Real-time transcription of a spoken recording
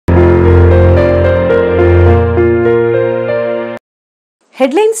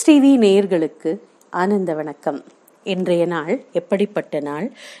Headlines TV நேயர்களுக்கு ஆனந்த வணக்கம். இன்றைய நாள் எப்படிப்பட்ட நாள்?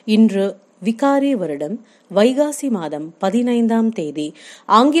 இன்று விகாரி வருடம் வைகாசி மாதம் 15ஆம் தேதி,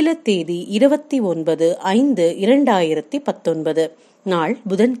 ஆங்கில தேதி 29/5/2019. நாள்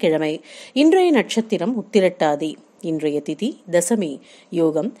புதன்கிழமை. இன்றைய நட்சத்திரம் உத்திரட்டாதி. இன்றைய திதி தசமி.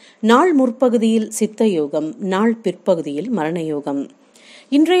 யோகம் நாள் முற்பகுதியில் சித்த யோகம், நாள் பிற்பகுதியில் மரண யோகம்.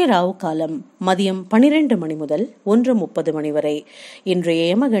 இன்றைய ராவு காலம் மதியம் 12 மணி முதல் 1:30 மணி வரை. இன்றைய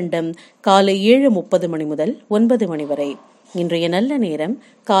யமகண்டம் காலை 7:30 மணி முதல் 9 மணி வரை. இன்றைய நல்ல நேரம்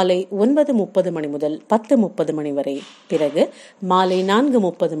காலை 9:30 மணி முதல் 10:30 மணி வரை. பிறகு மாலை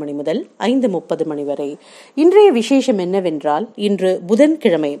 4:30 மணி முதல் 5:30 மணி வரை. இன்றைய விசேஷம் என்னவென்றால், இன்று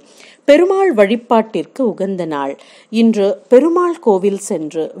புதன்கிழமை, பெருமாள் வழிபாட்டிற்கு உகந்த நாள். இன்று பெருமாள் கோவில்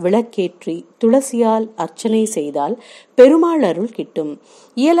சென்று விளக்கேற்றி துளசியால் அர்ச்சனை செய்தால் பெருமாள் அருள் கிட்டும்.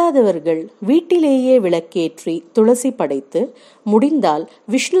 இயலாதவர்கள் வீட்டிலேயே விளக்கேற்றி துளசி படைத்து முடிந்தால்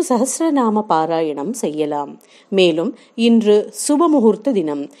விஷ்ணு சஹஸ்ரநாம பாராயணம் செய்யலாம். மேலும் இன்று சுபமுகூர்த்த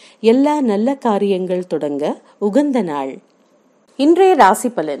தினம். எல்லா நல்ல காரியங்கள் தொடங்க உகந்த நாள். இன்றைய ராசி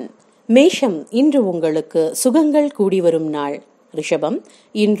பலன். மேஷம், இன்று உங்களுக்கு சுகங்கள் கூடி வரும் நாள். ரிஷபம்,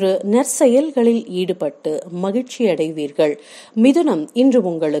 இன்று நற்செயல்களில் ஈடுபட்டு மகிழ்ச்சி அடைவீர்கள். மிதுனம், இன்று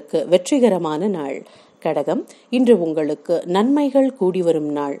உங்களுக்கு வெற்றிகரமான நாள். கடகம், இன்று உங்களுக்கு நன்மைகள் கூடி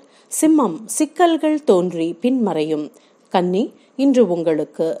வரும் நாள். சிம்மம், சிக்கல்கள் தோன்றி பின்மறையும். கன்னி, இன்று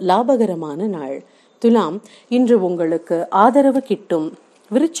உங்களுக்கு லாபகரமான நாள். துலாம், இன்று உங்களுக்கு ஆதரவு கிட்டும்.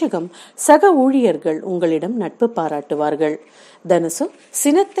 விருச்சிகம், சக ஊழியர்கள் உங்களிடம் நட்பு பாராட்டுவார்கள். தனுசு,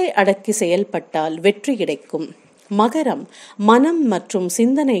 சினத்தை அடக்கி செயல்பட்டால் வெற்றி கிடைக்கும். மகரம், மனம் மற்றும்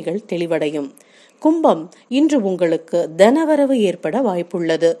சிந்தனைகள் தெளிவடையும். கும்பம், இன்று உங்களுக்கு தனவரவு ஏற்பட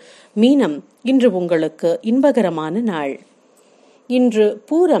வாய்ப்புள்ளது. மீனம், இன்று உங்களுக்கு இன்பகரமான நாள். இன்று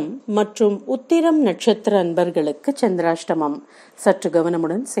பூரம் மற்றும் உத்திரம் நட்சத்திர அன்பர்களுக்கு சந்திராஷ்டமம். சற்று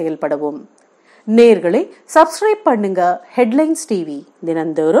கவனமுடன் செயல்படவும். நேயர்களே, சப்ஸ்கிரைப் பண்ணுங்க ஹெட்லைன்ஸ் டிவி.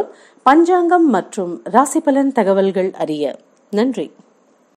 தினந்தோறும் பஞ்சாங்கம் மற்றும் ராசி பலன் தகவல்கள் அறிய. நன்றி.